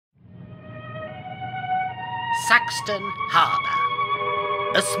Saxton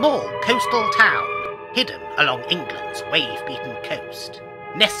Harbour. A small coastal town, hidden along England's wave-beaten coast,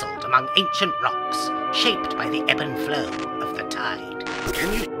 nestled among ancient rocks, shaped by the ebb and flow of the tide.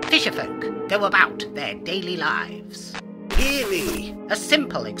 Fisherfolk go about their daily lives. Really? A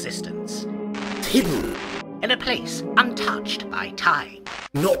simple existence, Hidden? in a place untouched by time.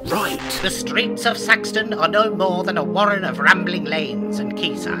 Not right. The streets of Saxton are no more than a warren of rambling lanes and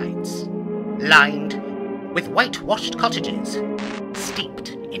quaysides, lined with whitewashed cottages, steeped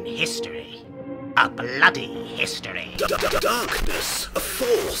in history. A bloody history. Darkness, a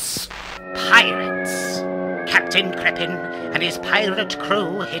force. Pirates. Captain Crepin and his pirate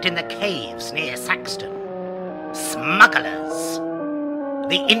crew hid in the caves near Saxton. Smugglers.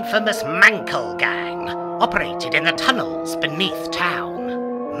 The infamous Mankle Gang operated in the tunnels beneath town.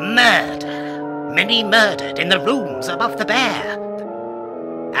 Murder. Many murdered in the rooms above the Bear.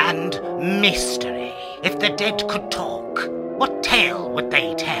 And mystery. If the dead could talk, what tale would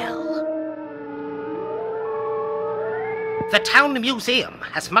they tell? The town museum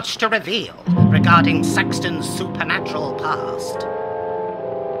has much to reveal regarding Saxton's supernatural past.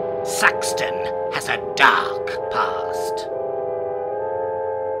 Saxton has a dark past.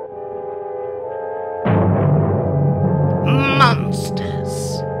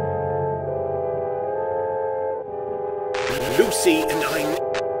 Monsters. Lucy and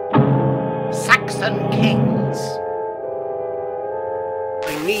I... Saxon kings.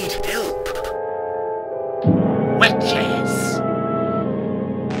 I need help. Witches.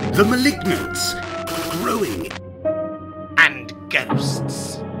 The malignants. Growing. And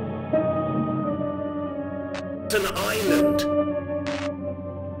ghosts. An island.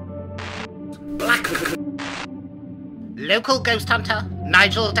 Blackenrock. Local ghost hunter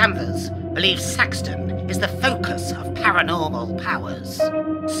Nigel Danvers believes Saxton is the focus of paranormal powers.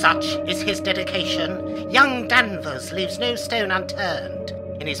 Such is his dedication, young Danvers leaves no stone unturned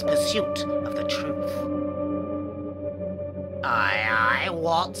in his pursuit of the truth. Aye,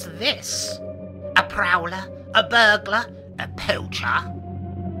 what's this? A prowler? A burglar? A poacher?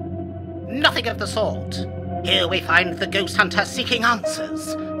 Nothing of the sort. Here we find the ghost hunter seeking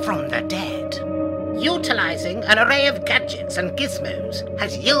answers from the dead. Utilizing an array of gadgets and gizmos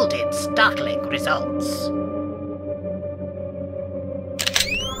has yielded startling results.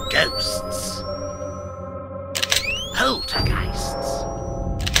 Ghosts. Poltergeists.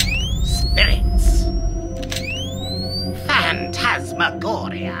 Spirits.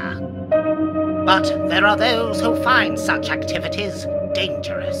 Phantasmagoria. But there are those who find such activities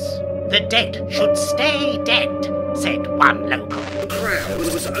dangerous. The dead should stay dead, said one local. The crowd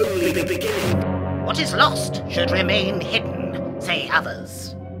was only the beginning. What is lost should remain hidden, say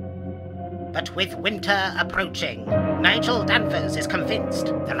others. But with winter approaching, Nigel Danvers is convinced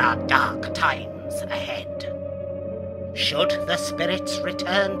there are dark times ahead. Should the spirits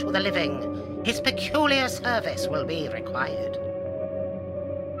return to the living, his peculiar service will be required.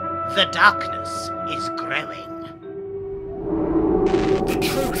 The darkness is growing. The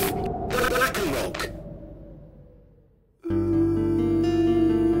truth